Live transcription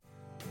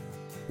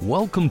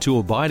Welcome to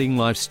Abiding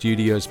Life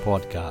Studios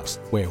podcast,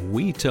 where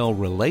we tell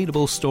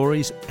relatable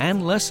stories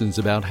and lessons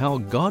about how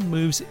God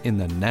moves in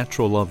the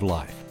natural of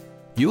life.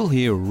 You'll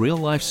hear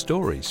real-life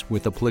stories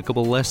with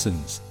applicable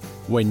lessons.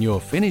 When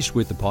you're finished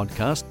with the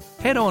podcast,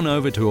 head on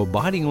over to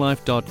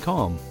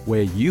abidinglife.com,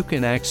 where you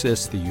can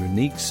access the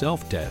unique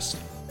self-test,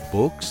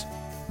 books,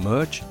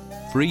 merch,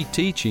 free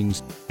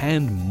teachings,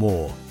 and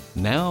more.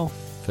 Now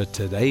for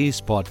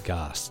today's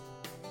podcast.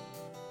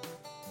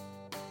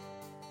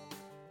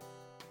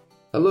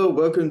 Hello,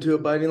 welcome to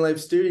Abiding Life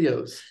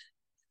Studios.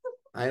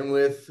 I'm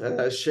with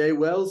Shay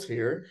Wells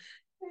here.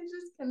 I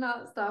just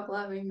cannot stop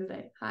laughing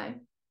today. Hi.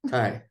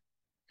 Hi.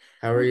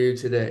 How are you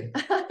today?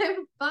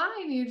 I'm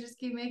fine. You just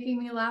keep making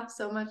me laugh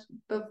so much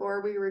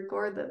before we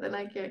record that then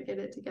I can't get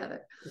it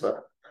together.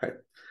 Well,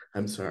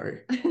 I'm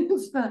sorry.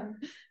 It's fine.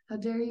 How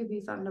dare you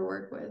be fun to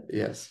work with?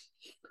 Yes.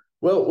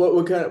 Well,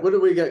 what do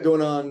we got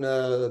going on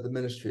the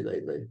ministry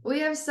lately?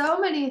 We have so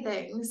many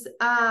things.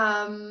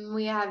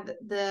 We have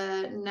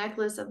the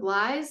Necklace of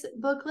Lies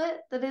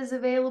booklet that is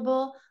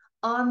available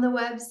on the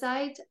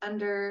website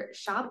under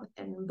shop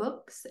and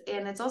books,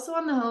 and it's also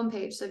on the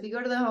homepage. So if you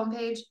go to the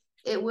homepage,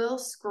 it will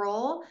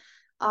scroll.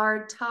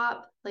 Our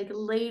top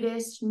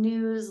latest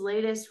news,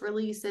 latest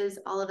releases,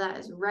 all of that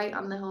is right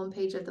on the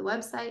homepage of the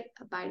website,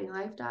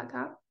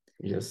 abidinglife.com.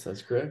 Yes,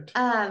 that's correct.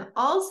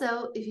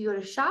 Also, if you go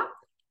to shop,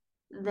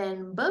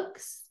 then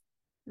books,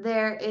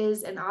 there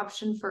is an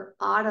option for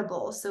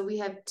Audible. So we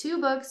have two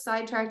books,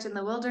 Sidetracked in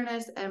the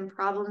Wilderness and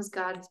Problems,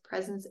 God's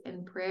Presence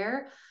in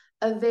Prayer,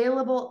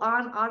 available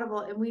on Audible.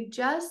 And we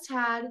just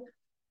had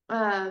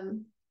a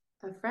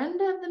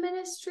friend of the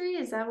ministry,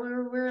 is that what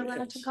we're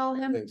allowed to call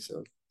him? I think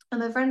so.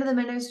 And the friend of the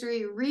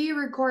ministry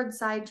re-record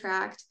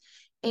Sidetracked,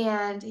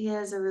 and he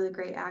has a really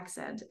great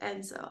accent.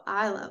 And so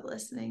I love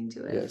listening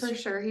to it. Yes. For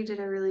sure. He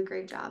did a really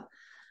great job.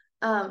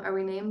 Are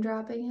we name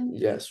dropping him?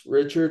 Yes,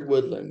 Richard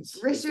Woodlands.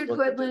 Richard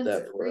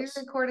Woodlands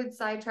re-recorded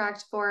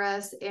Sidetracked for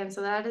us, and so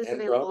that is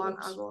available on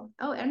Audible.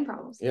 Oh, and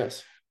Problems.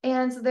 Yes.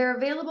 And so they're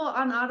available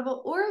on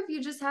Audible, or if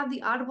you just have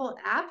the Audible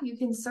app, you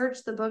can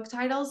search the book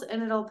titles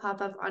and it'll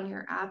pop up on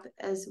your app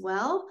as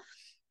well.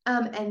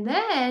 And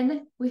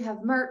then we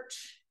have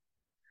merch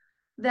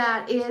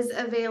that is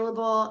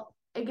available.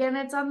 Again,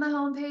 it's on the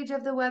homepage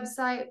of the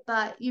website,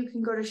 but you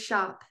can go to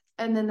shop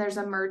and then there's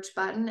a merch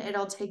button.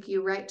 It'll take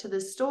you right to the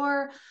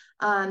store.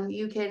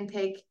 You can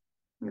pick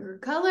your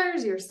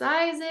colors, your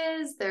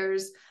sizes.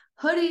 There's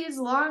hoodies,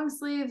 long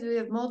sleeves. We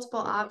have multiple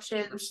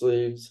options.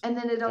 Sleeves. And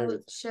then it'll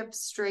ship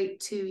straight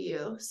to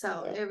you.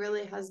 So It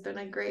really has been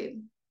a great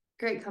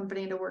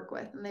company to work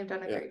with, and they've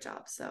done a great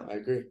job. So I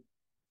agree.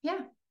 Yeah,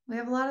 we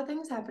have a lot of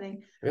things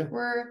happening. Yeah.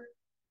 We're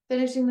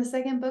finishing the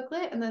second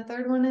booklet, and the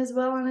third one is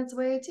well on its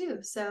way too.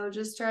 So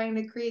just trying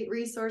to create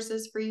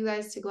resources for you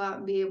guys to go out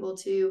and be able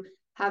to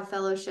have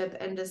fellowship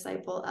and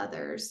disciple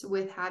others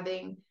with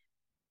having,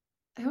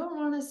 I don't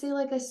want to say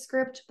a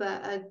script,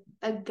 but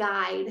a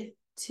guide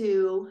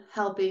to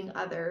helping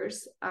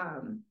others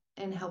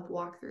and help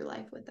walk through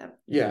life with them.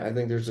 Yeah, I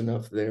think there's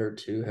enough there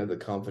to have the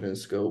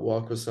confidence to go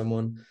walk with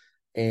someone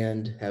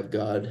and have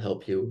God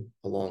help you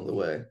along the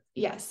way.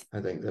 Yes. I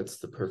think that's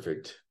the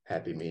perfect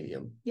happy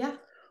medium. Yeah.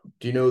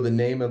 Do you know the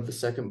name of the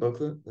second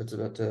booklet that's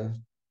about to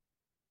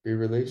be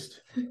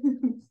released?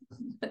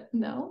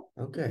 No.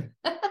 Okay.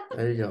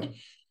 There you go.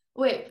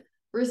 Wait,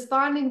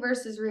 responding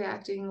versus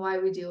reacting, why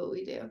we do what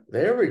we do.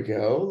 There we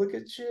go. Look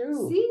at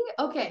you. See?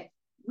 Okay.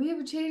 We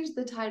have changed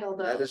the title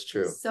though. That is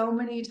true. So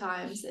many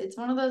times. It's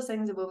one of those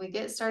things that when we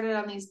get started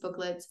on these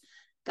booklets,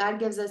 God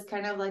gives us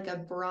kind of a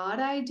broad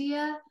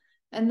idea.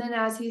 And then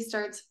as he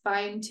starts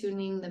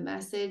fine-tuning the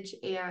message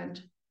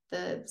and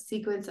the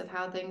sequence of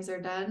how things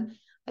are done,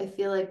 I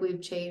feel like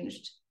we've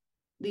changed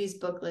these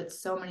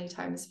booklets so many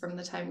times from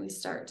the time we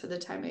start to the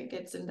time it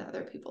gets into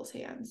other people's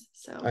hands.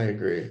 So I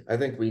agree. I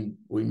think we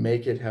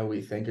make it how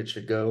we think it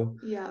should go.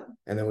 Yeah.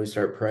 And then we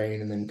start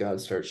praying, and then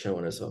God starts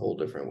showing us a whole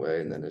different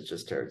way, and then it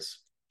just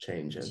starts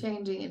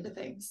changing into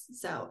things.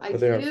 So I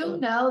do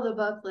know the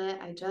booklet.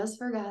 I just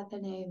forgot the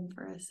name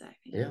for a second.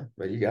 Yeah,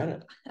 but you got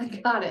it. I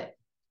got it.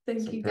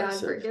 Thank you, God,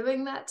 for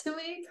giving that to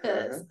me,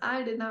 because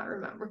I did not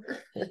remember.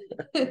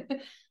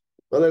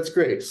 Well, that's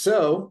great.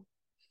 So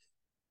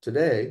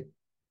today,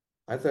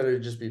 I thought it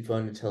would just be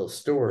fun to tell a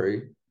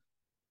story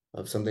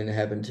of something that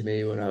happened to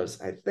me when I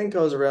was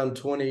around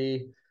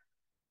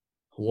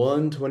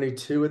 21,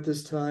 22 at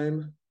this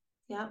time.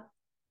 Yeah.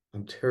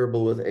 I'm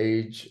terrible with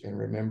age and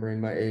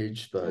remembering my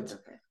age, but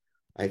okay.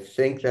 I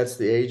think that's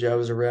the age I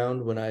was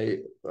around when I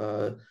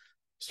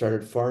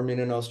started farming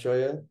in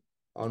Australia.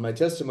 On my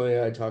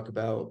testimony, I talk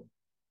about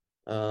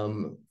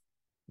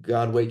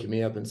God waking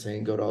me up and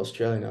saying, go to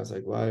Australia. And I was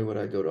like, why would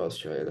I go to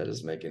Australia? That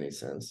doesn't make any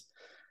sense.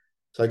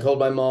 So I called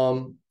my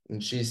mom,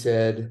 and she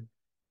said,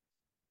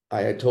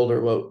 I had told her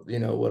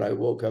what I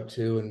woke up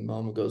to. And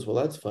mom goes, well,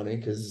 that's funny,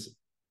 because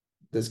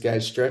this guy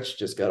Stretch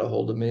just got a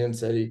hold of me and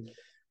said he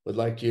would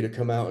like you to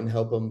come out and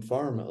help him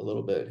farm a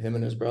little bit. Him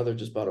and his brother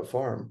just bought a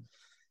farm.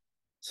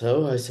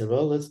 So I said,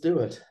 well, let's do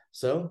it.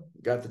 So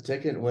got the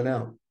ticket and went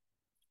out.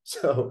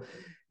 So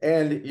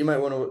And you might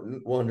want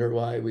to wonder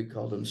why we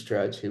called him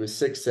Stretch. He was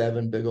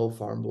 6'7", big old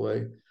farm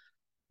boy.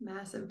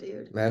 Massive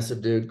dude.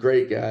 Massive dude.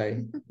 Great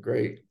guy.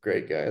 Great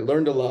guy. I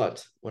learned a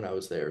lot when I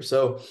was there.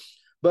 So,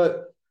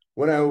 but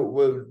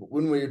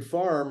when we'd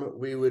farm,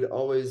 we would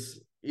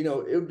always, it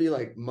would be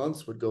like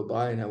months would go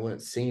by and I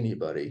wouldn't see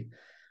anybody.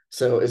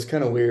 So it's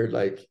kind of weird.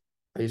 Like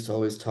I used to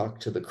always talk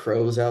to the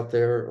crows out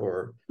there,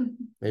 or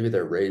maybe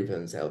they're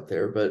ravens out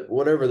there, but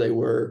whatever they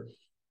were,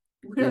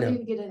 we don't need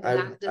to get into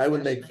that I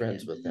would make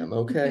friends with them.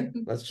 Okay.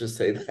 Let's just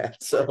say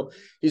that. So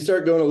you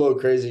start going a little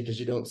crazy because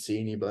you don't see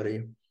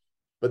anybody,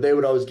 but they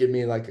would always give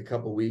me like a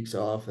couple weeks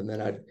off, and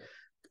then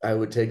I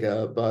would take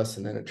a bus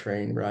and then a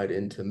train ride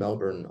into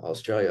Melbourne,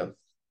 Australia.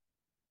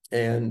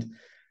 And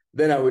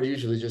then I would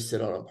usually just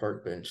sit on a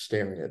park bench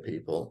staring at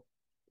people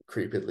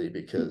creepily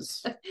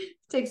because it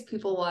takes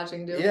people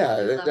watching to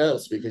it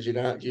does, because you're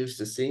not used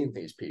to seeing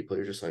these people.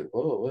 You're just like,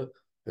 whoa,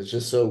 it's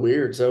just so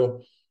weird.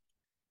 So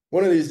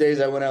one of these days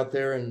I went out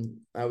there and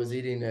I was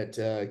eating at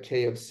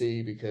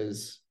KFC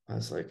because I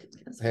was like,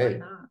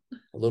 hey,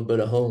 a little bit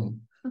of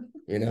home,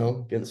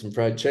 getting some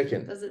fried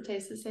chicken. Does it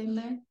taste the same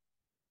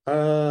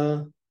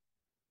there?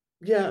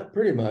 Yeah,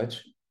 pretty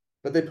much.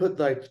 But they put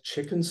like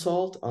chicken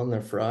salt on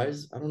their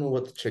fries. I don't know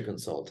what the chicken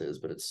salt is,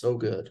 but it's so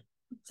good.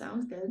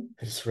 Sounds good.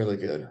 It's really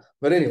good.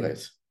 But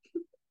anyways,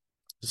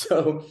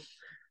 so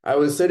I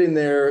was sitting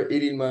there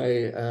eating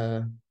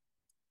my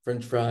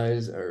French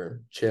fries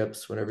or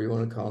chips, whatever you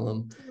want to call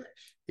them. Delish.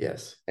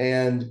 Yes.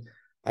 And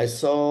I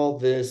saw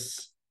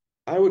this,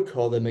 I would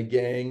call them a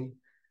gang.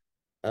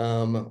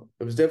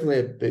 It was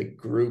definitely a big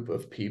group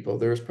of people.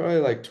 There was probably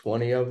like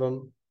 20 of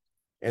them,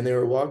 and they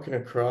were walking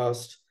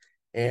across,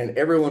 and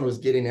everyone was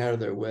getting out of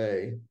their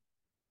way.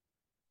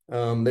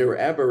 They were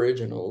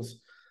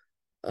Aboriginals.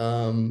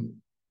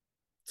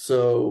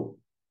 So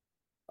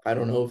I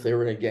don't know if they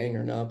were in a gang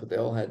or not, but they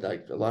all had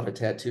like a lot of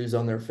tattoos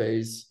on their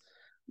face.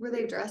 Were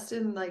they dressed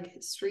in like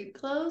street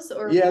clothes,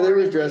 or yeah, they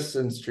were dressed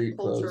in street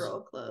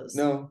cultural clothes?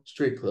 No,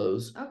 street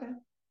clothes. Okay.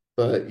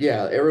 But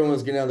yeah, everyone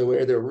was getting out of the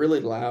way. They were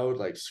really loud,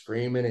 like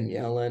screaming and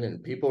yelling,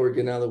 and people were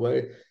getting out of the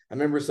way. I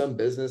remember some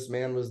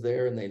businessman was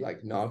there and they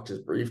like knocked his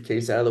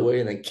briefcase out of the way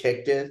and then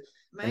kicked it.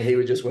 Man. And he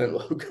would just went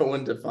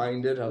going to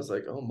find it. I was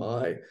like, oh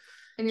my.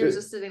 And you're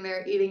just sitting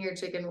there eating your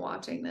chicken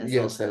watching this.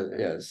 Yes,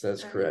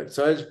 that's correct.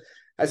 So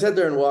I sat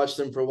there and watched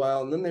them for a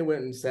while, and then they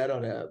went and sat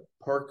on a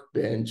park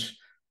bench.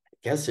 I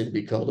guess it'd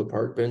be called a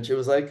park bench. It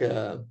was like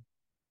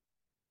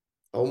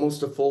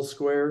almost a full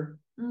square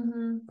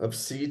of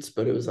seats,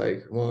 but it was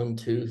like 1,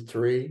 2,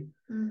 3.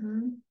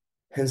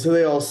 And so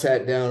they all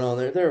sat down on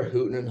there. They're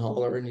hooting and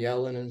hollering,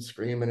 yelling and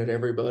screaming at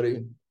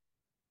everybody.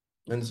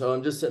 And so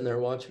I'm just sitting there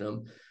watching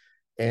them,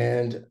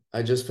 and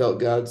I just felt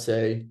God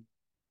say,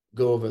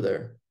 go over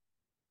there.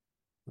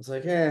 I was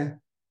like,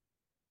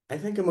 I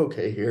think I'm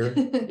okay here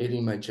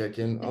eating my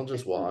chicken. I'll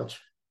just watch.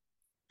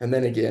 And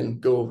then again,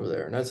 go over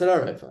there. And I said, all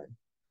right, fine.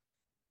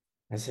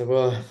 I said,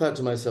 well, I thought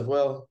to myself,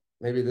 well,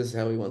 maybe this is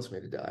how he wants me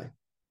to die,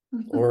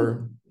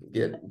 or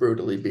get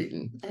brutally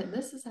beaten. And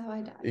this is how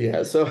I died.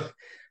 Yeah. So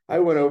I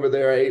went over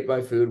there. I ate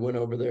my food, went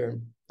over there,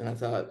 and I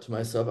thought to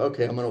myself,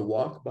 okay, I'm going to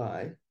walk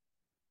by.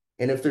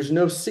 And if there's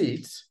no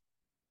seats,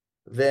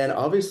 then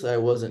obviously I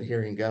wasn't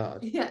hearing God.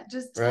 Yeah,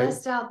 just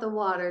test out the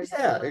waters.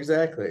 Yeah,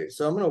 exactly.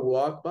 So I'm going to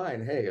walk by,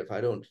 and hey, if I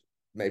don't,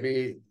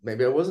 maybe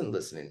I wasn't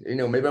listening.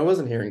 Maybe I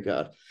wasn't hearing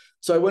God.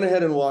 So I went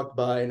ahead and walked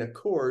by, and of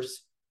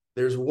course,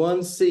 there's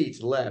one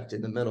seat left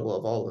in the middle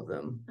of all of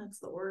them. That's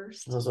the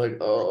worst. I was like,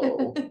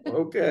 oh,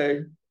 okay.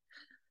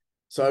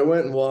 So I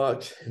went and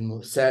walked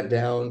and sat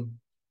down,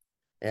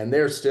 and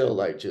they're still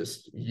like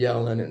just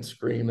yelling and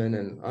screaming,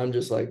 and I'm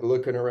just like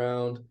looking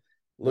around,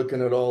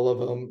 looking at all of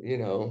them,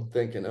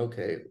 thinking,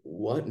 okay,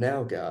 what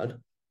now, God?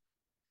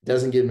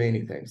 Doesn't give me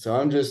anything. So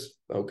I'm just,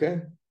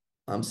 okay,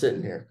 I'm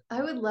sitting here.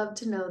 I would love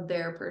to know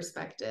their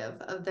perspective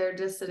of they're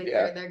just sitting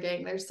there in their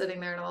gang. They're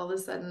sitting there, and all of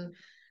a sudden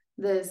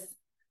this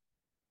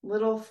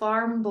little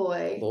farm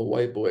boy, little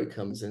white boy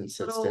comes in,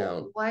 sits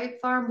down. White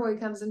farm boy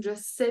comes and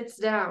just sits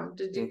down.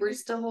 Were you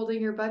still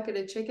holding your bucket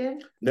of chicken?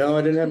 No,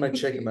 I didn't have my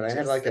chicken, but I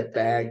had like a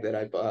bag that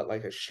I bought,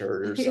 like a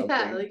shirt or something.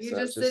 Yeah, like you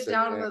just sit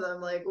down with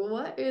him. Like,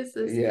 what is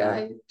this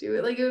guy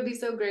doing? Like, it would be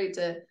so great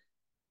to.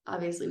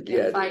 Obviously, we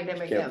can't find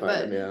him again,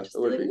 but just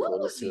like, what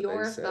was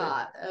your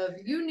thought of?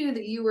 You knew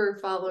that you were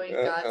following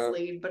God's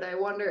lead, but I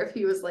wonder if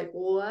he was like,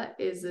 "What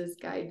is this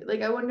guy?"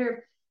 Like, I wonder if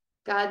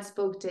God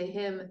spoke to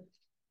him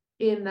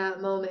in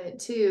that moment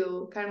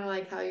too, kind of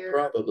like how your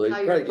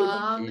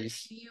mom,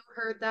 you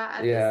heard that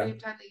at the same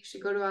time that you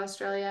should go to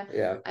Australia.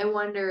 Yeah, I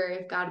wonder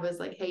if God was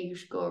like, "Hey, you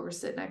should go over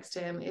sit next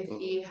to him," if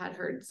he had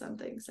heard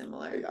something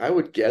similar. I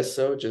would guess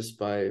so, just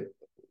by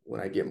when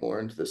I get more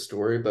into the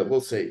story, but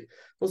we'll see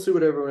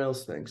what everyone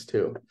else thinks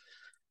too.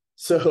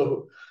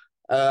 So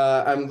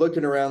I'm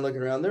looking around.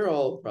 They're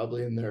all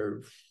probably in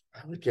their,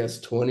 I would guess,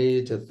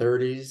 20 to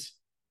 30s,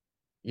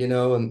 and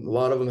a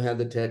lot of them had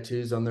the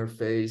tattoos on their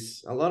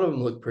face. A lot of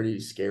them looked pretty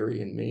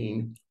scary and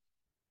mean,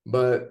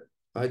 but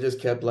I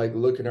just kept like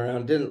looking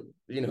around,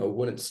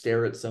 wouldn't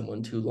stare at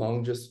someone too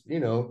long, just,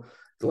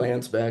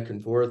 glance back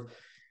and forth.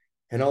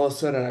 And all of a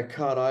sudden I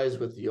caught eyes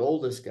with the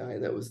oldest guy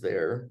that was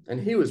there. And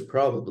he was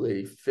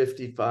probably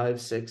 55,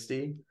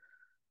 60.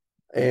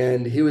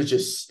 And he was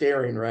just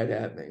staring right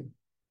at me.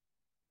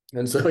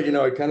 And so,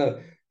 I kind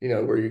of,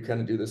 where you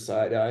kind of do the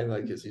side eye,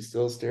 like, is he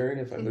still staring?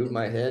 If I move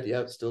my head,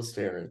 yep, still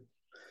staring.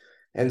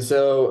 And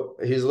so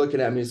he's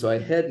looking at me. So I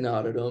head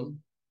nodded him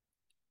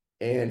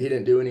and he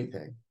didn't do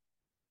anything.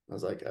 I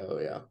was like, oh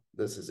yeah,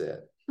 this is it.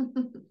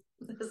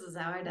 This is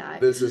how I die.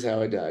 This is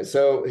how I die.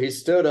 So he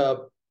stood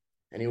up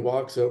and he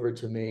walks over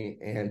to me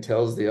and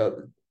tells the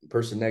other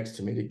person next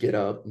to me to get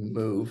up and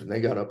move. And they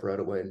got up right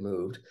away and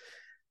moved.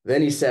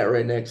 Then he sat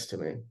right next to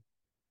me.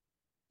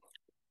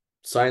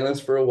 Silence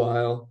for a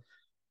while,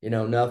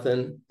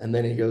 nothing. And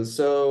then he goes,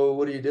 so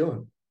what are you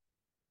doing?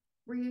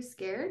 Were you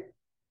scared?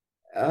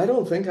 I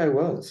don't think I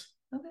was.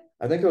 Okay.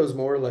 I think I was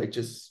more like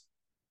just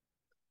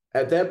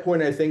at that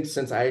point, I think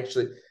since I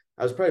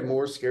was probably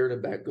more scared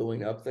about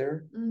going up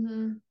there.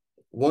 Mm-hmm.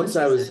 Once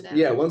I was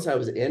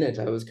in it,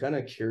 I was kind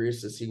of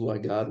curious to see why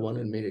God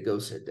wanted me to go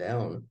sit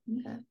down.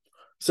 Okay.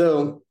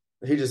 So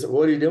he just said,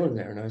 what are you doing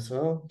there? And I said,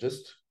 oh,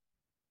 just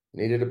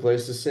needed a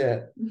place to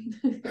sit.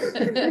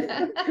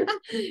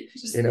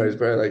 He's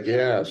probably like,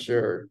 yeah,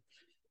 sure.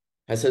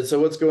 I said, so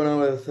what's going on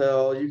with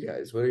all you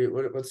guys? What are you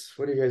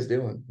guys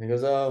doing? He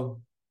goes,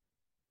 oh,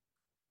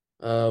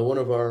 one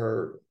of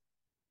our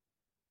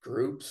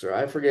groups, or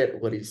I forget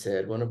what he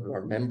said, one of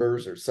our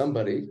members or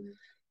somebody,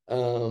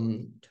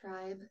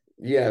 tribe.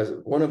 Yeah,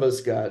 one of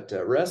us got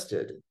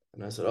arrested.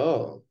 And I said,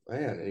 oh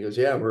man. And he goes,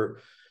 yeah, we're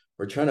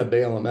trying to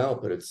bail him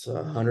out, but it's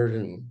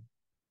 $120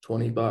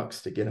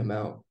 to get him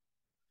out.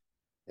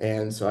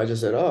 And so I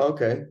just said, oh,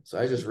 okay. So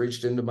I just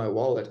reached into my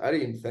wallet. I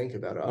didn't even think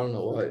about it. I don't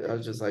know what. I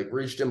was just like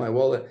reached in my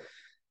wallet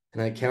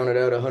and I counted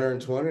out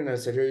 120 and I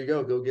said, here you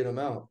go get him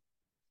out.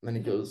 And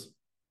he goes,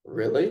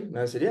 really? And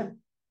I said, yeah,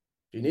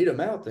 if you need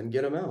him out, then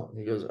get him out. And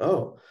he goes,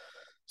 oh.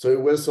 So he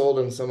whistled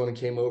and someone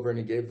came over and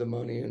he gave the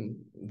money and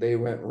they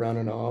went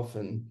running off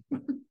and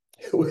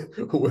went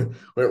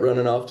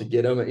running off to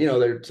get him. And,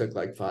 there took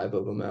like 5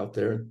 of them out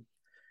there.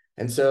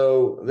 And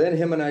so then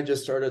him and I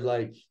just started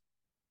like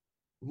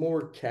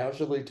more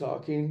casually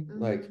talking,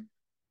 like,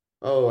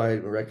 oh, I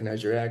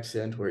recognize your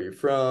accent, where you're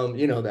from,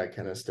 that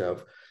kind of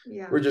stuff.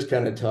 Yeah. We're just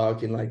kind of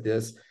talking like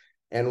this.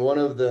 And one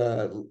of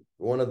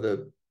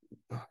the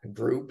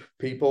group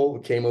people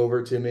came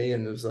over to me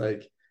and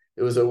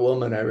it was a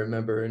woman, I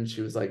remember, and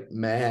she was like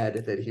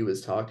mad that he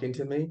was talking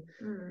to me.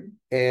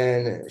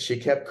 And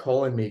she kept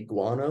calling me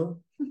guano.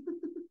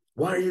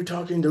 Why are you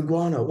talking to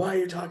guano? Why are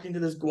you talking to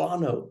this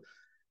guano?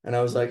 And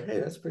I was like, hey,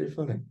 that's pretty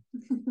funny.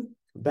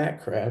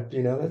 Back crap,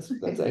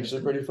 that's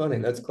actually pretty funny.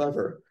 That's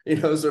clever.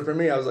 So for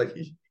me, I was like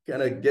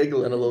kind of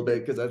giggling a little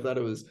bit because I thought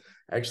it was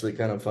actually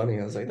kind of funny.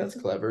 I was like, that's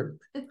clever.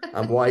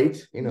 I'm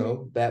white,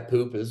 bat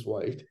poop is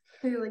white.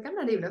 You're like, I'm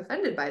not even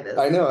offended by this.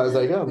 I know. I was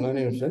like, oh, I'm not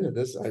even offended.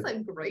 This is a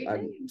great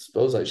name. I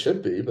suppose I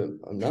should be, but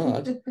I'm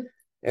not.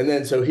 And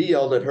then so he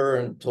yelled at her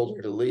and told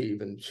her to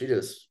leave. And she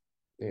just,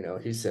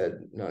 he said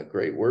not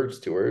great words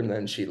to her. And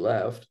then she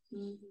left.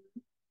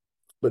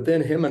 But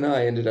then him and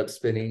I ended up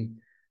spending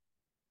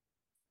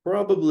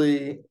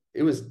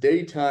it was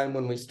daytime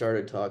when we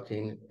started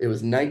talking. It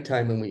was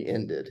nighttime when we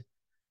ended.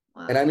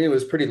 Wow. And I mean, it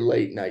was pretty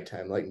late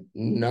nighttime, like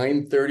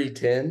 9:30,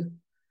 10.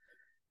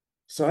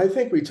 So I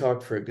think we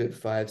talked for a good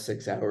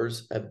 5-6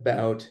 hours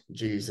about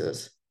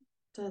Jesus.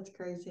 That's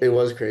crazy. It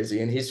was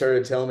crazy. And he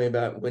started telling me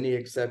about when he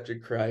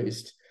accepted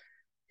Christ.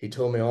 He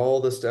told me all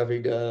the stuff he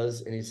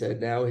does. And he said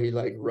now he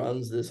like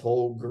runs this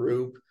whole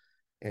group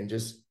and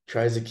just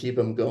tries to keep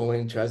them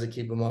going, tries to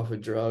keep them off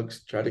of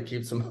drugs, try to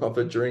keep them off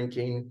of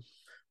drinking,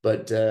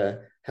 but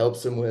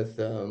helps them with,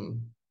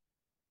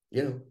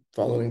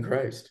 following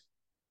Christ.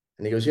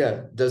 And he goes,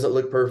 yeah, does it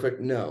look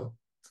perfect? No,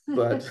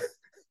 but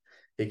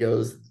he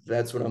goes,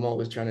 that's what I'm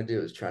always trying to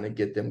do, is trying to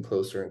get them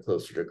closer and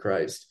closer to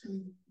Christ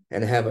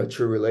and have a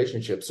true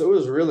relationship. So it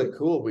was really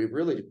cool. We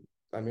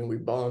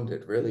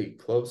bonded really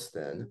close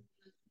then.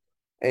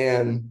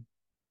 And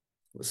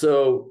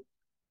so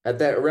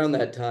around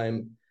that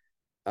time,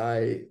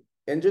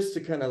 and just to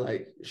kind of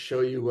like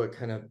show you what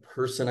kind of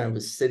person I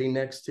was sitting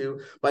next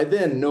to, by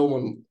then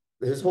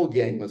his whole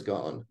gang was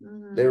gone.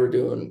 They were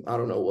doing, I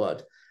don't know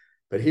what,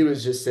 but he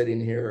was just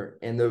sitting here.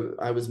 And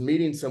I was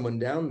meeting someone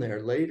down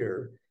there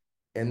later,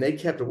 and they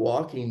kept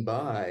walking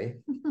by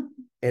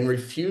and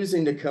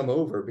refusing to come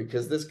over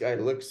because this guy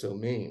looked so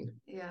mean.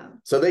 Yeah.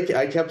 So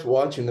I kept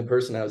watching the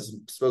person I was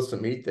supposed to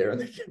meet there, and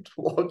they kept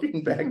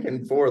walking back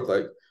and forth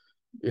like,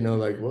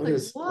 what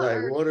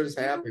is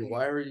happening?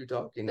 Why are you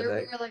talking to that?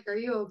 They were like, are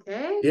you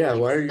okay? Yeah,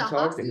 why are you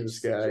talking to this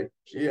guy?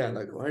 Yeah,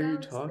 like, why are you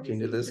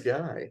talking to this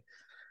guy?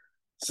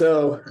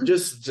 So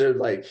just to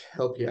like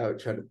help you out,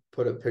 try to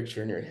put a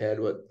picture in your head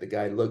what the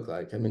guy looked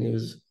like. I mean, he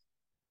was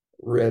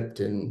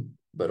ripped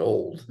but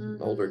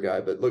older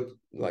guy, but looked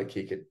like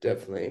he could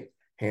definitely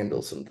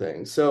handle some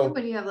things. So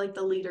when you have like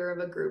the leader of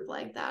a group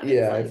like that,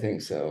 yeah, I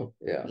think so.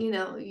 Yeah.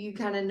 You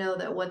kind of know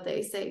that what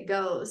they say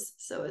goes.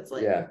 So it's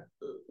like,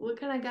 what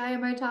kind of guy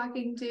am I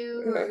talking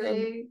to? Are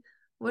they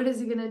what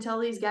is he going to tell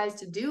these guys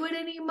to do at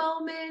any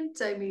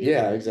moment? I mean,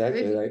 Yeah,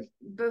 exactly.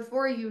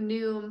 Before you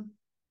knew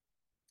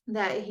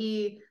that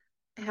he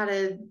had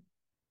a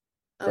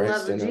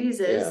love of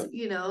Jesus,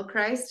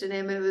 Christ in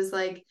him, it was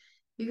like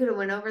you could have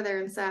went over there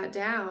and sat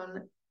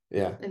down.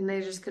 Yeah. And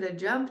they just could have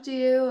jumped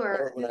you,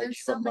 or when I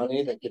gave them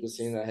money, they could have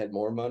seen I had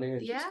more money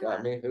and just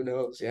got me. Who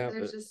knows? Yeah.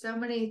 There's just so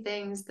many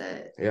things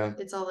that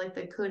it's all like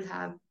they could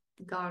have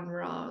gone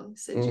wrong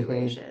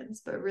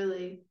situations, but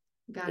really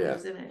God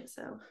was in it.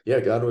 So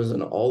God was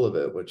in all of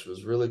it, which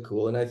was really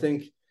cool. And I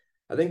think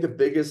the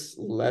biggest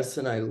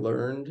lesson I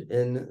learned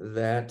in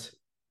that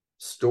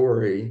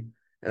story,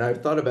 and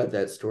I've thought about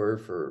that story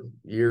for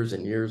years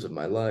and years of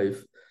my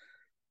life,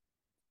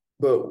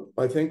 but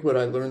I think what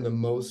I learned the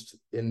most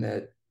in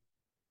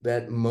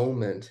that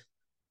moment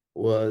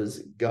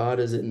was God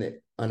is in the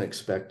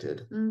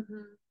unexpected.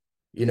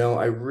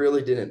 I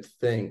really didn't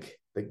think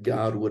that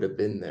God would have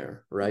been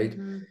there, right?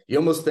 You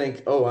almost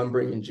think, oh, I'm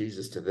bringing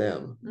Jesus to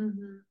them.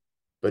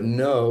 But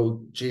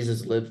no,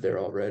 Jesus lived there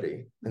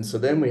already. And so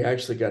then we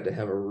actually got to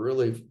have a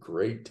really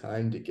great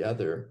time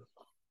together.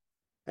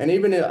 And I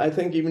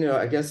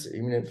guess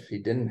even if he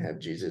didn't have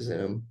Jesus in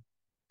him,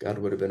 God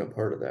would have been a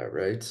part of that,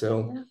 right?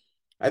 So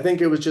I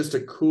think it was just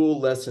a cool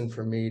lesson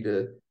for me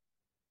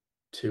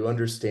to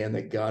understand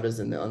that God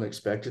is in the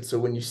unexpected. So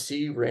when you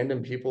see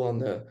random people on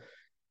the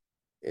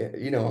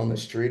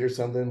street or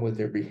something with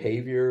their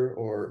behavior,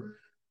 or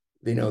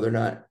they're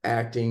not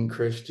acting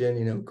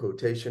Christian,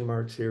 quotation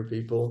marks here,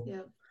 people,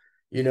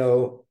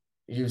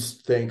 you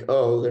think,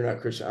 oh, they're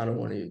not Christian, I don't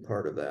want to be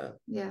part of that.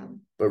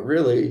 But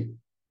really,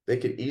 they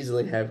could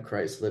easily have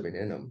Christ living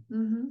in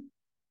them.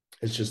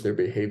 It's just their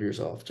behavior's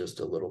off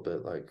just a little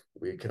bit, like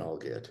we can all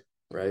get,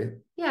 right?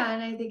 Yeah,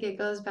 and I think it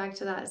goes back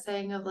to that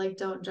saying of like,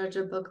 don't judge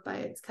a book by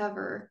its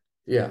cover.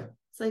 Yeah.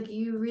 It's like,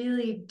 you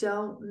really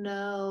don't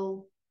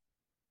know.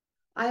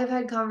 I have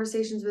had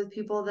conversations with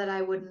people that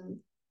I wouldn't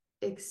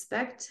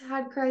expect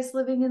had Christ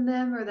living in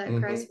them, or that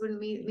Christ wouldn't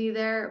meet me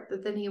there,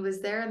 but then he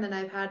was there. And then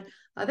I've had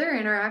other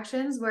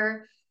interactions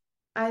where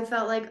I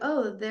felt like,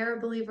 oh, they're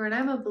a believer and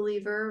I'm a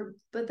believer,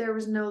 but there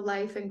was no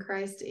life in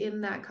Christ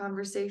in that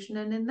conversation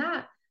and in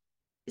that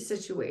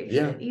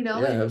situation.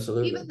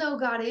 Absolutely. Even though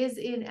God is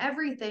in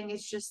everything,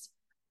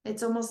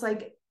 it's almost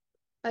like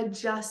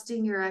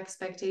adjusting your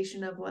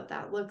expectation of what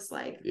that looks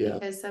like.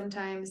 Because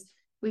sometimes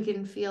we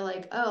can feel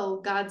like, oh,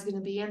 God's going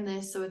to be in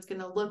this, so it's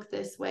going to look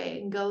this way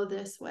and go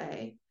this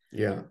way.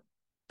 Yeah.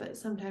 But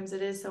sometimes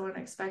it is so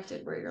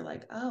unexpected where you're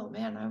like, oh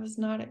man, I was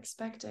not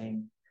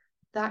expecting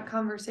that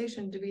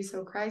conversation to be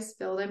so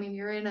Christ-filled. I mean,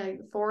 you're in a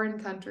foreign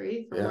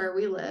country from where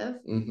we live.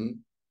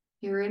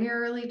 You're in your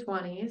early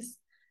 20s.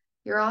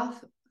 You're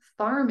off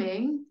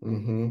farming.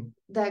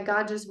 That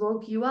God just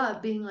woke you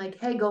up being like,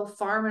 hey, go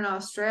farm in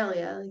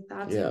Australia. Like,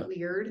 that's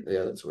weird.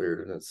 Yeah, that's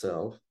weird in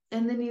itself.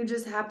 And then you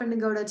just happen to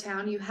go to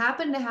town. You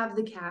happen to have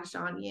the cash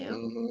on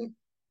you.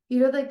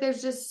 Like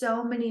there's just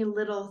so many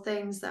little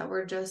things that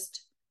were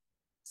just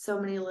so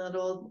many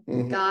little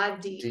God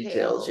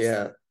details.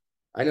 Yeah.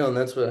 I know. And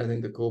that's what I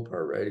think the cool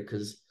part, right?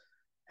 Because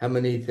how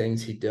many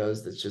things he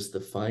does that's just the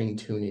fine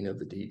tuning of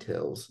the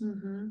details.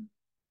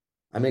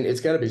 I mean,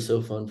 it's got to be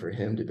so fun for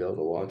him to be able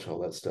to watch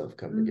all that stuff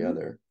come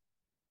together.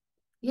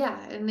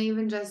 Yeah. And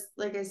even just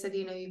like I said,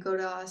 you go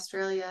to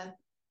Australia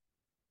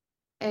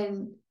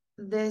and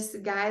this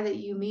guy that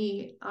you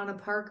meet on a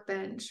park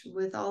bench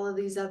with all of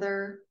these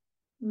other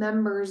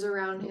members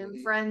around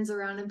him, friends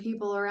around him,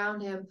 people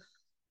around him,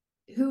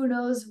 who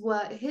knows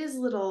what his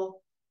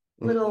little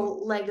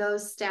Legos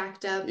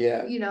stacked up,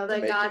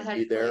 that God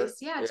had placed,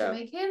 to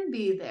make him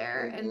be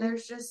there. And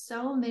there's just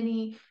so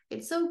many,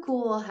 it's so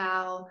cool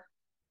how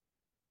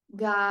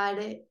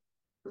God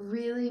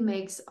really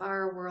makes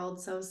our world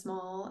so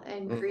small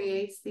and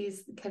creates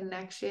these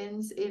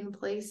connections in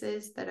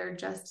places that are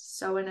just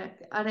so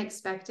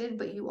unexpected,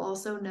 but you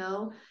also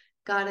know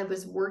God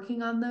was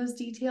working on those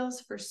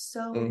details for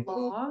so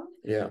long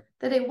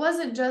that it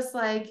wasn't just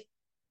like,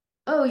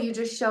 oh, you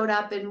just showed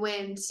up and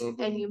went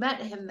and you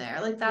met him there.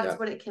 Like that's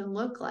what it can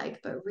look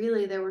like. But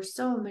really there were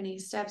so many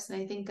steps.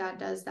 And I think God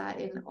does that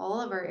in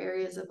all of our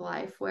areas of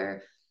life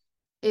where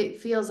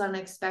it feels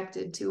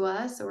unexpected to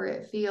us, or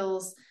it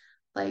feels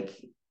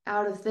like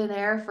out of thin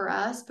air for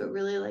us, but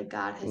really like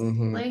God has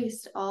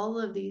placed all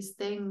of these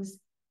things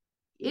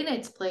in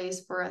its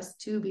place for us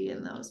to be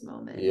in those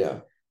moments.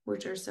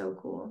 Which are so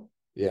cool.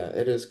 Yeah,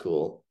 it is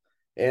cool.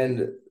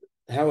 And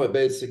how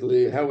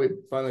we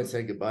finally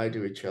said goodbye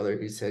to each other,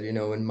 he said,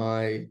 in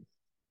my,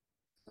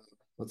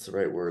 what's the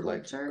right word?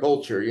 Culture? Like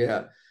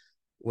culture.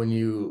 When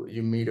you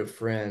meet a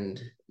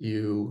friend,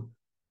 you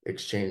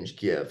exchange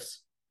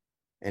gifts.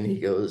 And he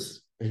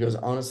goes,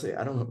 honestly,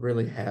 I don't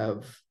really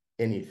have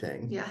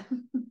anything.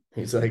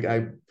 He's like,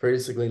 I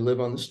basically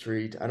live on the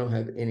street. I don't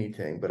have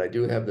anything, but I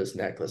do have this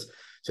necklace.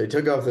 So he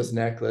took off this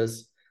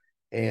necklace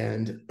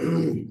and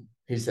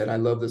he said, I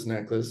love this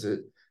necklace.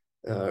 It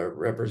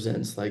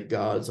represents like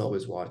God's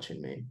always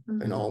watching me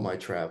in all my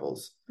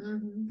travels.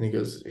 And he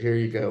goes, here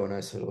you go. And I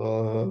said,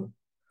 oh.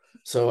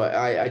 So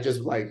I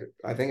just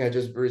I think I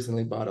just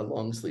recently bought a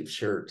long sleeve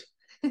shirt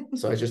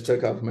So I just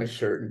took off my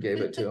shirt and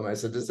gave it to him. I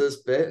said, does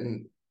this fit?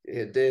 And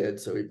it did.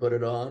 So he put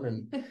it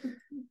on,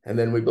 and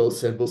then we both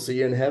said, we'll see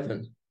you in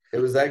heaven. It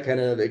was that kind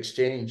of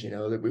exchange,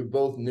 that we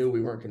both knew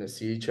we weren't going to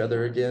see each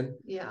other again.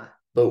 Yeah.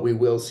 But we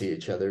will see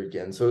each other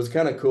again. So it was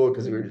kind of cool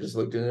because we were just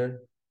looking there.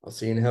 I'll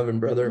see you in heaven,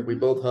 brother. Mm-hmm. We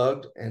both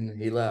hugged and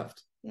he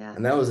left. Yeah.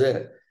 And that was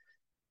it.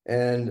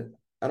 And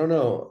I don't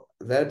know,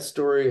 that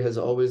story has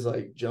always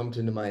like jumped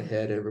into my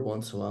head every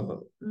once in a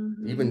while,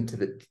 even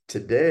to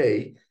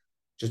today,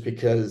 just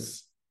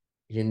because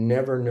you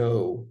never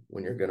know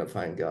when you're going to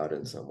find God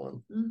in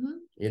someone,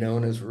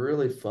 and it's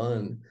really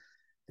fun.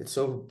 It's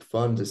so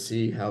fun to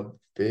see how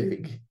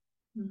big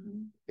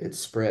it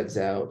spreads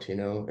out,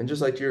 and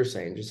just like you're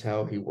saying, just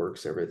how he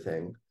works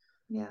everything.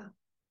 Yeah.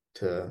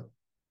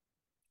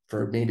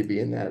 For me to be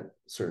in that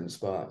certain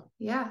spot.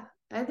 Yeah.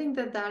 I think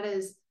that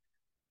is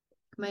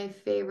my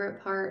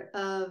favorite part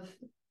of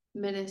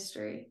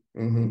ministry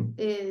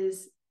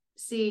is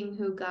seeing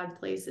who God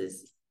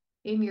places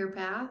in your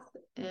path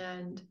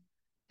and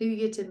who you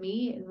get to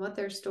meet and what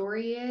their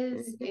story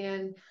is.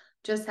 And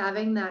just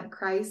having that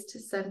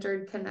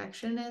Christ-centered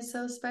connection is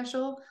so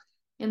special.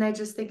 And I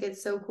just think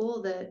it's so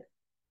cool that,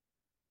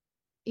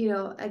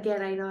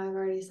 again, I know I've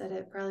already said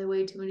it probably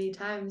way too many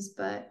times,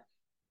 but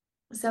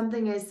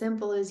something as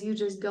simple as you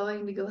just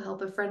going to go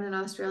help a friend in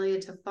Australia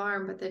to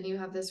farm, but then you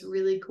have this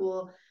really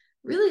cool,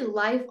 really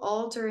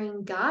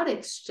life-altering God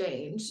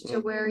exchange to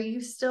where you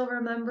still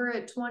remember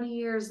it 20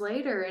 years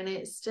later and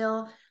it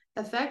still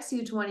affects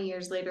you 20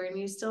 years later and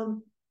you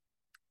still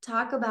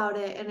talk about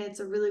it, and it's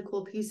a really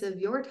cool piece of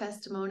your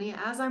testimony,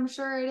 as I'm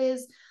sure it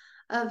is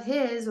of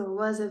his or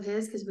was of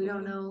his, because we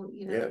don't know,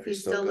 if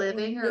he's still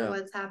living or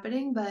what's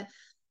happening, but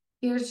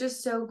it was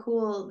just so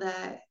cool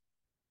that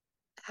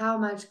how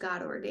much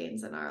God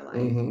ordains in our life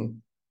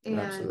and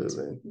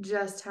absolutely.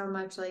 just how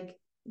much like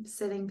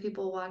sitting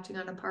people watching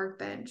on a park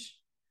bench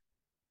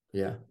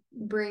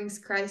brings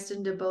Christ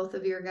into both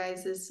of your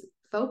guys'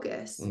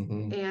 focus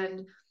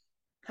and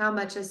how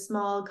much a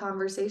small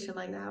conversation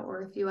like that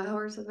or a few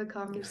hours of a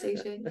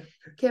conversation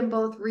can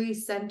both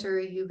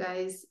recenter you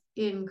guys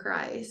in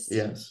Christ.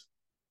 Yes.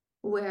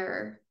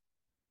 Where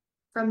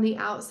from the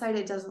outside,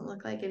 it doesn't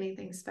look like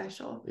anything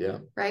special. Yeah.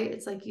 Right.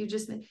 It's like you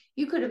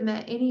could have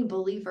met any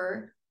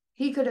believer.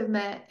 He could have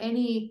met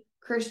any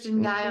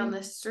Christian guy on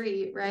the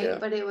street. Right. Yeah.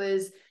 But it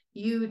was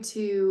you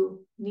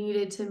two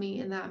needed to meet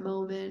in that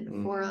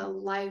moment for a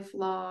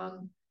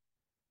lifelong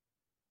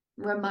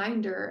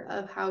reminder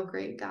of how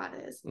great God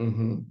is.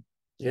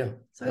 Yeah.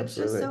 So absolutely. It's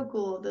just so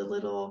cool. The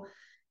little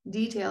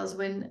details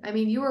when,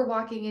 you were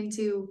walking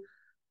into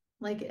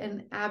like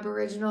an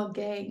Aboriginal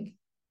gang.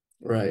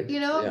 Right.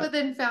 But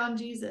then found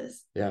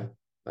Jesus. Yeah,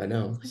 I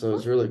know. So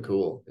it's really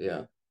cool.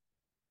 Yeah.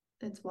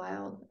 It's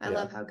wild. I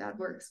love how God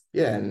works.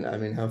 Yeah.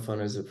 And how fun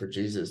is it for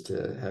Jesus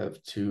to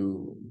have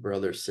two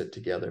brothers sit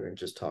together and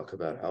just talk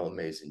about how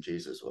amazing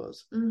Jesus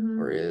was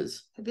or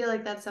is? I feel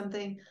like that's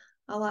something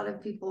a lot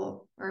of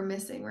people are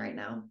missing right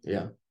now.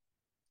 Yeah.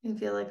 I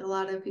feel like a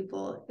lot of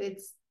people,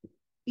 it's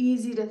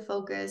easy to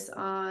focus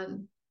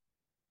on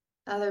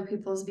other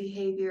people's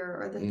behavior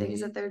or the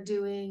things that they're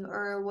doing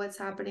or what's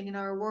happening in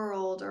our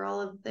world or all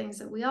of the things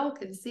that we all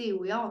can see.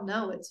 We all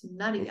know it's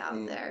nutty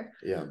out there.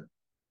 Yeah.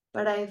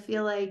 But I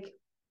feel like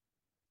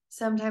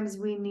sometimes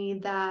we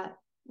need that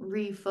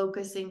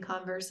refocusing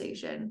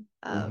conversation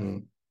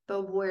of,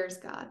 but where's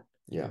God?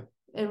 Yeah.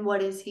 And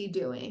what is he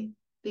doing?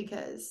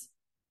 Because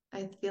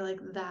I feel like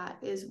that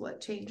is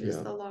what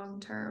changes the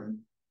long term.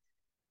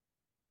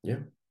 Yeah.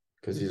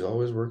 Because he's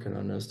always working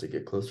on us to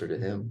get closer to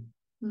him.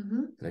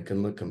 And it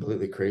can look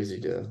completely crazy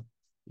to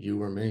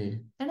you or me.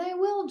 And I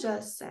will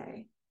just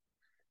say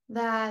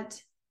that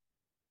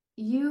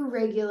you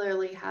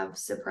regularly have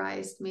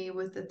surprised me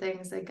with the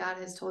things that God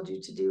has told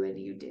you to do and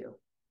you do.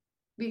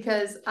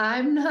 Because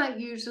I'm like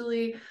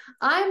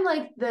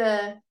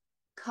the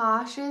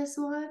cautious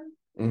one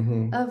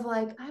of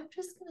like, I'm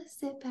just going to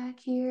sit back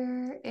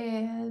here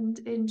and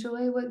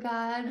enjoy what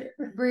God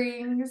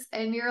brings.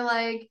 And you're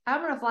like,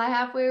 I'm going to fly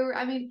halfway over.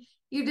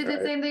 You did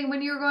the same thing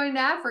when you were going to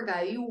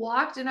Africa. You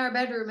walked in our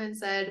bedroom and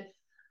said,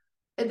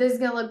 this is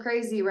going to look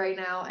crazy right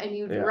now. And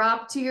you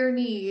dropped to your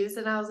knees.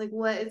 And I was like,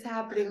 what is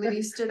happening? Then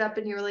you stood up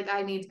and you were like,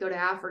 I need to go to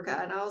Africa.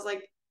 And I was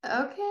like,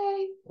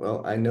 okay.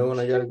 Well, I know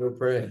when I got to go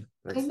pray.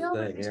 That's I know.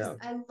 The thing.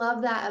 I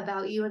love that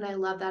about you. And I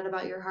love that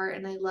about your heart.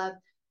 And I love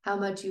how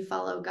much you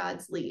follow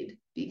God's lead,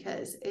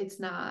 because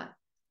it's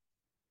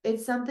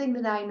something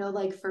that I know,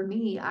 like for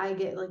me, I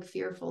get like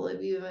fearful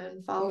of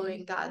even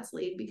following God's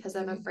lead because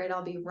I'm afraid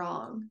I'll be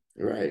wrong.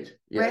 Right.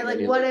 Yeah, right. Like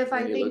what if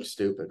I think think look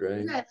stupid,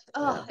 right?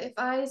 If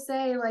I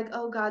say like,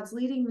 oh, God's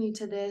leading me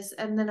to this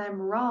and then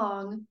I'm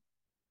wrong,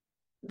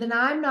 then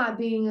I'm not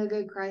being a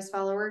good Christ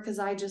follower because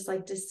I just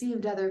like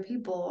deceived other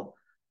people.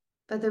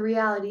 But the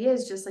reality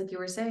is, just like you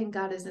were saying,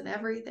 God is in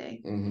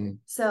everything.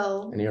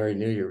 So, and he already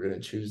knew you were going to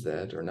choose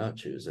that or not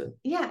choose it.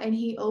 Yeah. And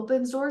he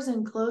opens doors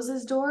and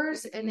closes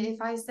doors. And if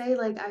I say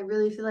like, I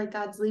really feel like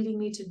God's leading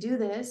me to do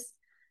this,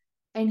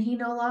 and he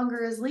no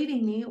longer is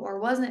leading me or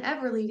wasn't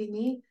ever leading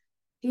me,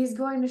 he's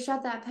going to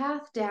shut that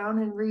path down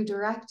and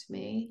redirect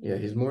me. Yeah,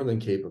 he's more than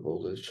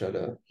capable to shut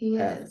a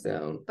path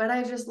down. But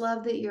I just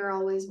love that you're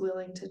always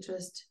willing to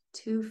just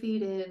 2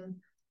 feet in.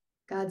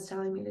 God's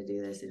telling me to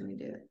do this, and we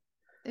do it.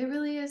 It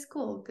really is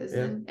cool because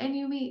then, and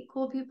you meet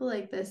cool people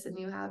like this, and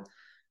you have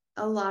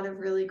a lot of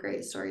really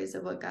great stories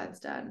of what God's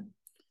done.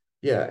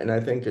 Yeah, and I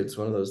think it's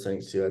one of those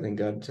things too. I think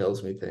God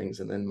tells me things,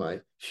 and then my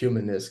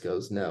humanness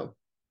goes, no.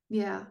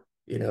 Yeah.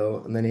 You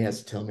know, and then he has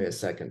to tell me a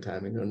second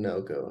time and go,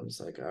 no, go. And it's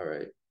like, all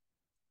right,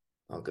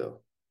 I'll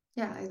go.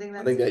 Yeah, I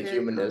think that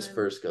humanness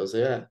first goes,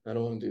 yeah, I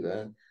don't want to do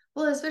that.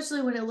 Well,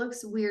 especially when it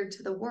looks weird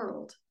to the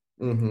world,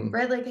 mm-hmm.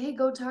 right? Like, hey,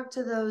 go talk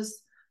to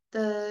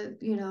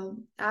the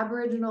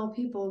Aboriginal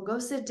people, go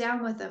sit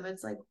down with them.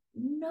 It's like,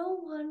 no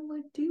one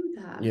would do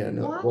that. Yeah,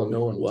 no. Well,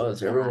 no one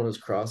was. Everyone was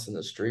crossing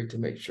the street to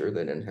make sure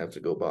they didn't have to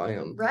go by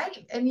them.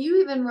 Right. And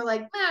you even were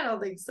like, I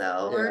don't think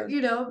so. Yeah. Or,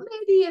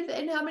 maybe if,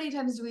 and how many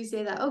times do we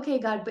say that? Okay,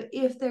 God, but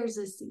if there's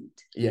a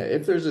seat. Yeah,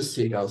 if there's a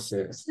seat, I'll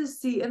sit. There's a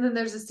seat, and then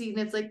there's a seat,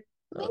 and it's like,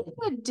 maybe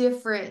a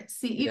different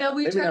seat. We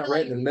maybe try not to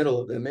right in the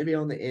middle of it, maybe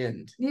on the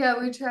end. Yeah,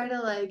 we try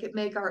to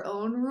make our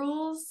own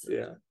rules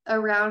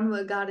around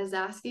what God is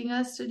asking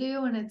us to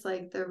do. And it's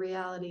like the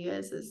reality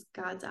is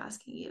God's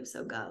asking you,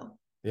 so go.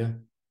 Yeah.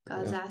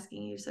 God's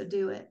asking you, so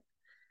do it.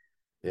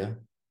 Yeah.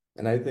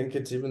 And I think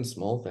it's even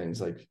small things.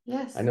 Like,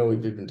 yes, I know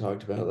we've even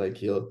talked about, like,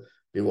 he'll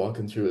be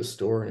walking through a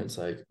store and it's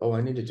like, oh,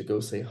 I needed to go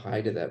say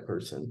hi to that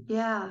person.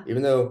 Yeah.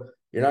 Even though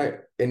you're not,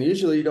 and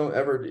usually you don't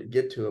ever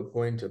get to a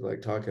point of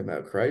like talking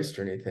about Christ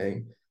or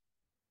anything,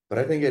 but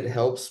I think it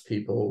helps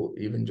people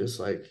even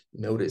just like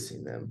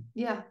noticing them.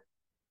 Yeah.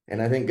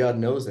 And I think God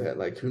knows that.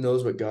 Like, who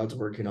knows what God's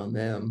working on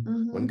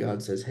them when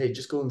God says, hey,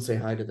 just go and say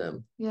hi to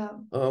them. Yeah.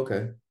 Oh,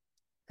 okay.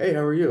 Hey,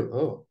 how are you?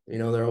 Oh,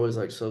 they're always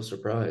like so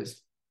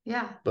surprised.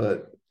 Yeah.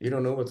 But you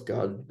don't know what's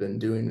God been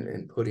doing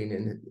and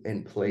putting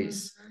in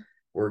place,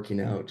 working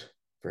out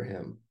for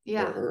him.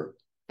 Yeah. Or her.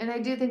 And I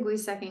do think we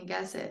second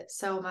guess it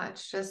so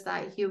much, just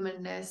that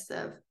humanness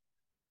of,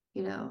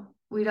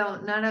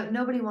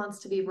 nobody wants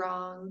to be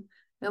wrong.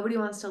 Nobody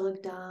wants to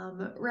look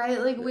dumb, right?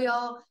 Like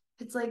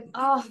it's like,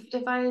 oh,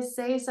 if I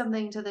say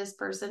something to this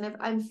person, if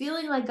I'm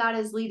feeling like God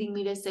is leading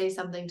me to say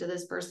something to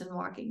this person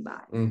walking by,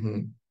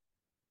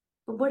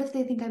 but what if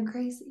they think I'm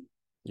crazy?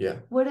 Yeah.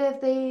 What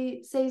if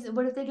they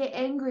get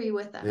angry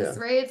with us,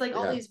 right? It's like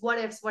all these what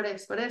ifs.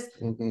 But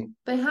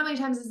how many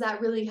times has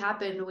that really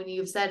happened when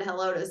you've said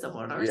hello to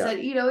someone or said,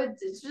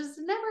 it's just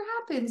it never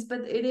happens.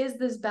 But it is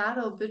this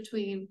battle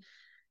between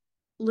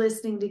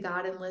listening to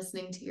God and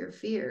listening to your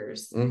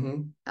fears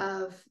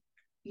of,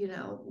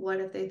 what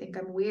if they think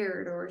I'm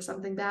weird or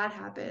something bad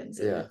happens?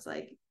 And it's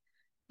like,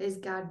 is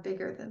God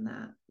bigger than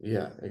that?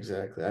 Yeah,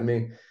 exactly. I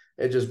mean,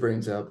 it just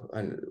brings up,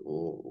 and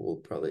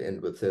we'll probably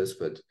end with this,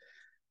 but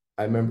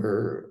I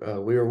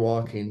remember we were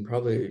walking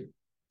probably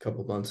a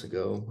couple months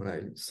ago when I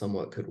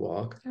somewhat could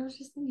walk. I was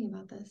just thinking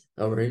about this.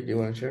 Oh, right? Do you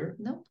want to share it?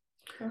 Nope.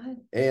 Go ahead.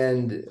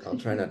 And I'll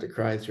try not to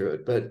cry through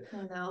it, but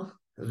oh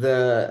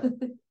no.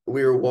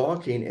 We were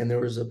walking and there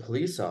was a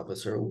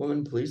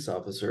woman police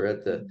officer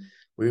at the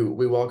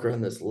we walk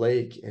around this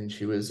lake and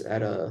she was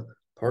at a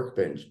park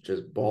bench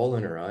just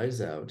bawling her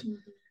eyes out.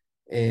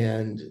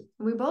 And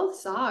we both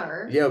saw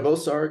her. Yeah,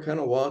 both saw her, kind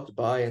of walked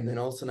by, and then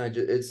all of a sudden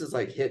it's just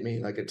like hit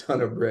me like a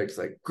ton of bricks,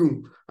 like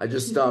boom. I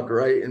just stopped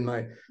right in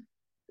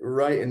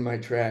my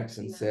tracks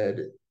and said,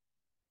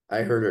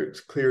 I heard her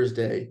clear as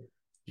day,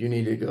 you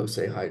need to go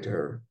say hi to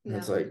her. And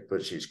it's like,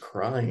 but she's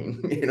crying,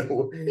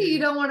 You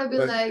don't want to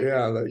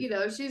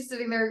be she's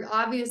sitting there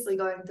obviously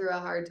going through a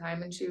hard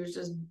time and she was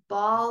just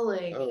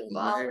bawling.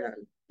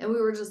 And we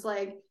were just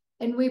like,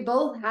 and we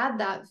both had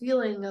that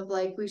feeling of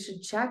like we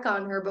should check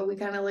on her, but we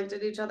kind of looked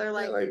at each other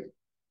like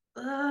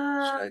should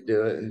I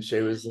do it? And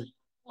Shay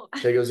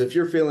goes, if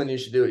you're feeling you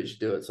should do it, you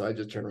should do it. So I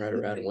just turned right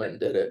around and went and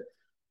did it.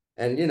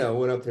 And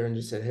went up there and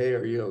just said, hey,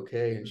 are you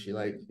okay? And she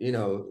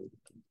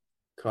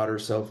caught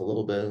herself a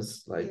little bit,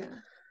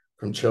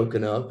 from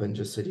choking up, and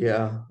just said,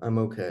 yeah, I'm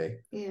okay.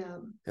 Yeah.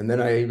 And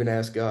then I even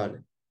asked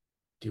God,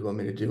 do you want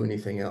me to do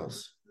anything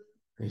else?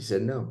 And he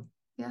said, no.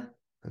 Yeah.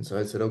 And so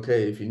I said,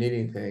 okay, if you need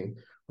anything,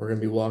 we're going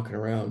to be walking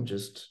around,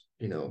 just,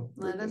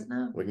 let us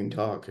know. We can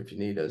talk if you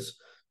need us.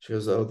 She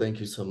goes, oh, thank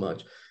you so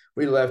much.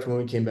 We left. When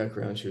we came back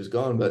around, she was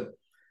gone. But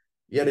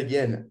yet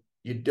again,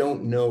 you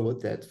don't know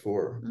what that's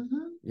for.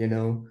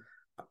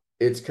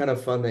 It's kind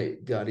of fun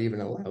that God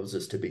even allows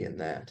us to be in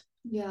that.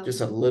 Yeah.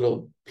 Just a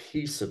little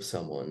piece of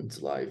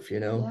someone's life,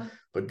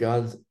 but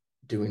God's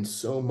doing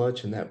so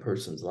much in that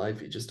person's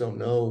life. You just don't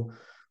know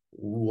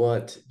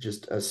what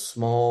just a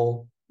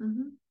small,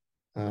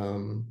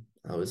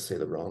 I would say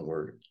the wrong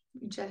word.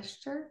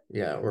 Gesture.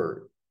 Yeah.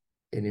 Or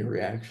any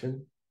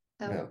reaction.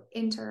 No.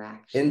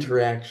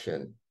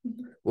 Interaction.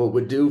 What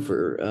would do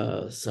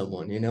for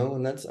someone,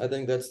 and I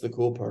think that's the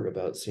cool part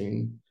about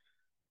seeing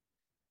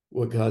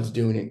what God's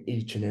doing in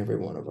each and every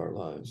one of our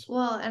lives.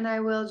 Well, and I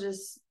will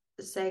just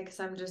say, because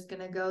I'm just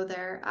going to go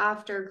there,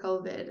 after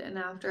COVID and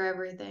after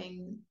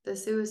everything, the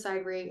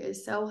suicide rate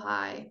is so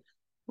high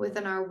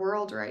within our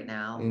world right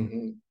now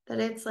that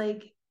it's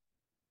like,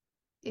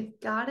 if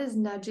God is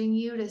nudging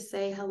you to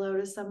say hello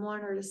to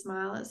someone or to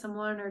smile at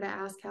someone or to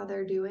ask how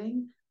they're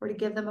doing or to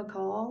give them a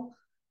call,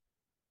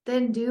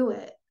 then do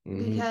it.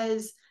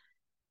 Because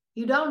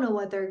you don't know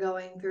what they're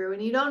going through.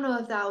 And you don't know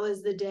if that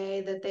was the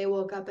day that they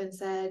woke up and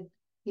said,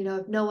 you know,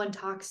 if no one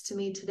talks to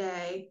me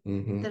today,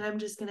 then I'm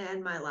just going to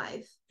end my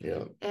life.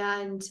 Yeah.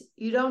 And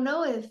you don't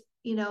know if,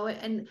 you know,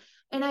 and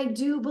I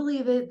do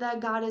believe it that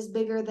God is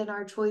bigger than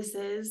our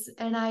choices.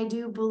 And I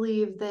do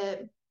believe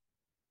that,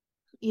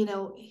 you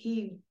know,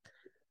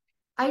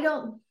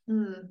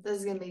 this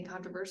is going to be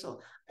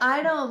controversial.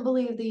 I don't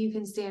believe that you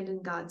can stand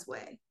in God's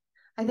way.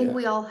 I think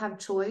we all have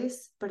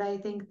choice, but I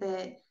think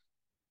that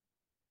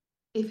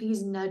if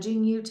he's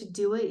nudging you to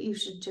do it, you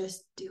should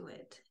just do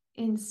it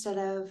instead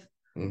of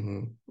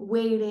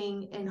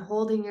waiting and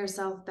holding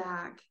yourself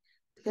back.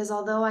 Because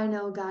although I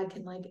know God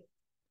can like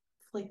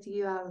flick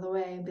you out of the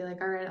way and be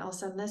like, all right, I'll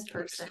send this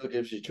person. It still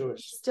gives you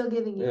choice. Still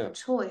giving you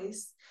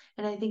choice.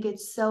 And I think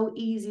it's so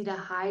easy to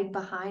hide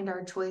behind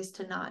our choice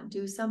to not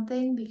do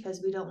something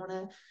because we don't want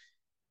to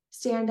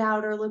stand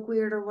out or look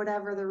weird or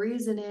whatever the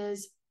reason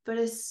is. But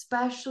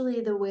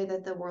especially the way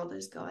that the world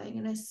is going,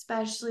 and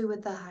especially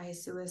with the high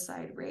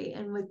suicide rate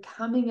and with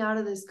coming out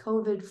of this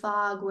COVID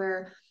fog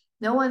where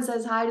no one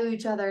says hi to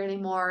each other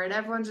anymore and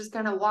everyone's just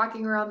kind of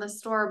walking around the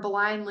store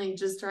blindly,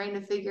 just trying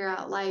to figure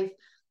out life.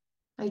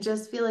 I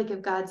just feel like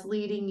if God's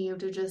leading you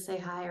to just say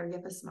hi or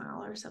give a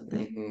smile or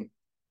something,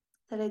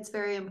 that it's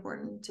very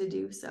important to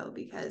do so,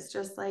 because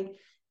just like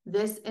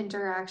this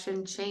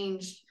interaction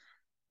changed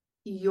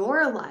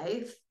your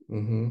life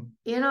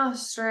in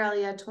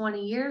Australia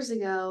 20 years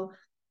ago,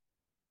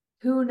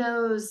 who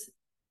knows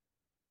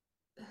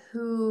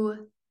who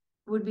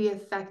would be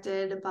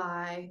affected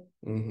by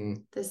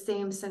the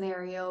same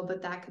scenario,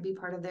 but that could be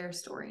part of their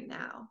story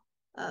now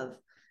of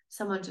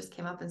someone just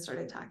came up and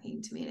started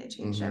talking to me and it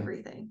changed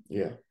everything.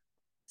 Yeah.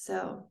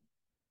 So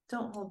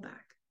don't hold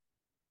back.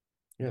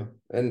 Yeah.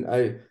 And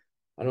I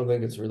don't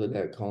think it's really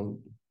that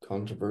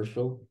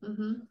controversial,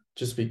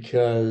 just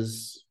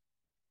because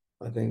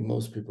I think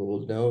most people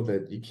will know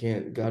that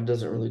God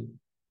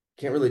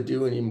can't really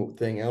do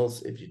anything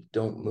else if you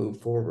don't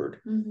move forward.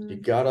 You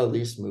gotta at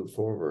least move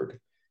forward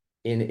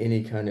in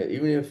any kind of,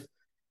 even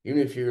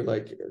if you're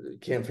like,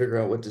 can't figure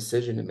out what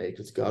decision to make.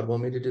 Does God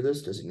want me to do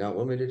this? Does he not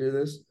want me to do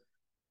this?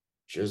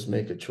 Just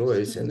make a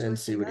choice and then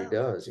see what he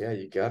does. Yeah,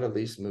 you gotta at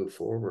least move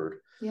forward.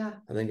 Yeah.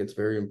 I think it's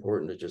very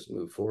important to just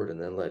move forward and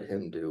then let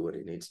him do what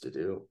he needs to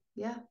do.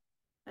 Yeah,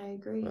 I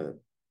agree.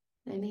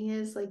 And he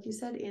is, like you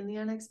said, in the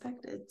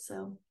unexpected.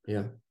 So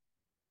yeah,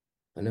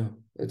 I know.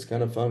 It's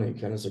kind of funny.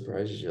 It kind of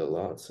surprises you a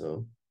lot.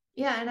 So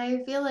yeah, and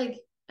I feel like,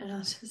 and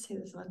I'll just say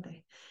this one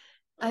thing.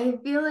 I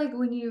feel like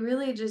when you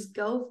really just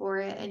go for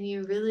it and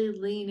you really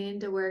lean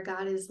into where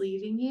God is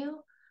leading you,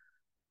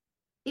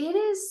 it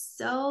is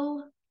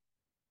so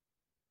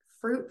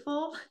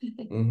fruitful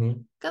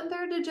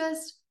compared to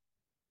just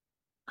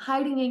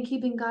hiding and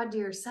keeping God to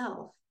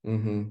yourself.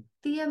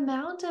 The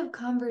amount of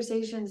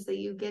conversations that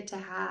you get to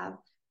have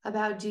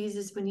about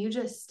Jesus when you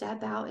just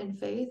step out in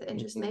faith and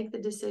just make the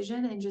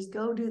decision and just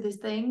go do these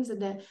things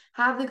and to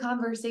have the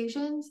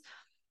conversations,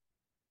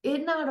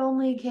 it not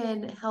only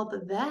can help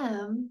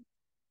them,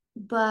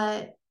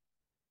 but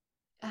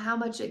how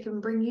much it can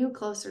bring you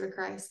closer to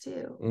Christ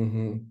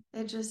too.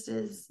 It just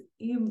is,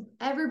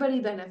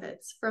 everybody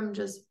benefits from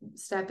just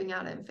stepping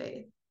out in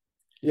faith.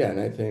 Yeah, and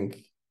I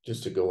think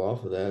just to go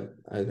off of that,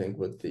 I think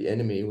with the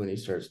enemy, when he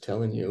starts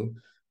telling you,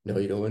 no,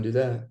 you don't want to do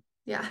that.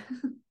 Yeah.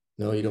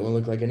 No, you don't want to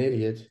look like an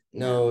idiot.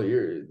 No,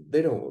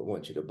 they don't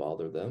want you to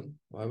bother them.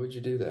 Why would you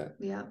do that?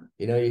 Yeah.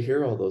 You know, you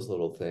hear all those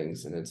little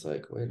things and it's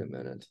like, wait a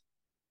minute.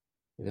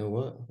 You know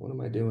what? What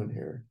am I doing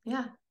here?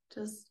 Yeah.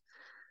 Just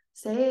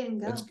say it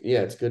and go.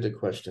 It's good to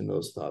question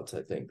those thoughts,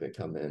 I think, that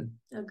come in.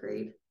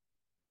 Agreed.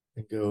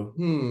 And go,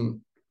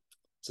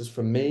 is this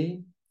from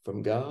me,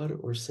 from God,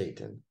 or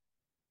Satan?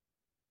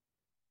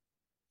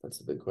 That's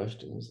the big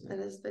question, isn't it?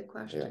 That is a big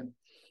question.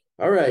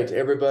 Yeah. All right,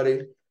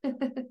 everybody.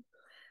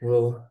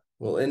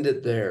 We'll end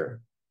it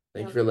there.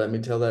 Thank you for letting me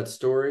tell that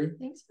story.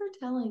 Thanks for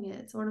telling it.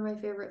 It's one of my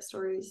favorite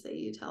stories that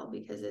you tell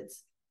because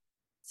it's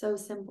so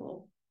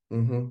simple.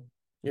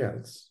 Yeah,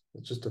 it's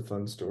just a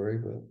fun story,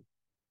 but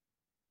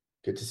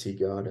get to see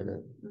God in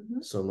it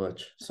so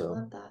much. So I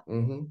love that.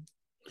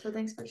 So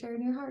thanks for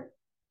sharing your heart.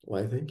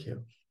 Why, thank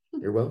you.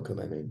 You're welcome.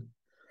 I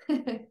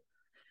mean.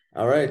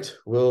 All right.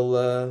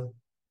 We'll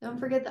don't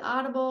forget the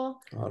Audible,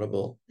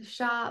 the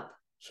shop,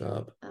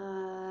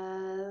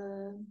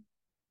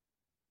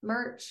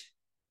 merch,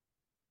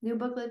 new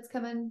booklets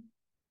coming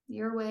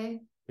your way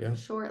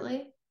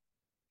shortly.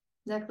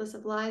 Necklace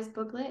of Lies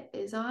booklet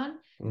is on.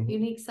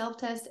 Unique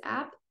self-test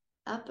app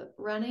up,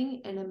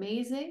 running, and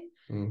amazing.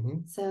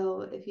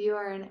 So if you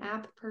are an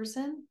app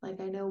person,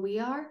 like I know we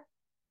are,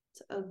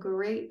 it's a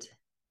great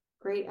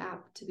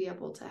app to be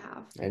able to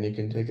have. And you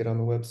can take it on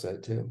the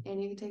website too.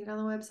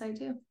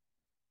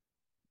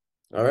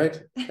 All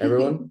right,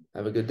 everyone,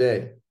 have a good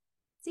day.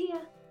 See ya.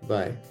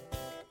 Bye.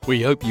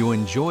 We hope you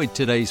enjoyed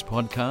today's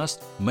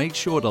podcast. Make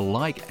sure to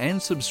like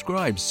and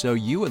subscribe so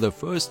you are the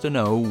first to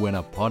know when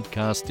a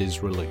podcast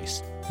is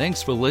released.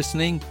 Thanks for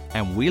listening,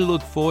 and we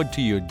look forward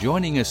to you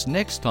joining us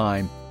next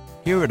time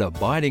here at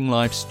Abiding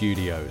Life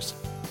Studios.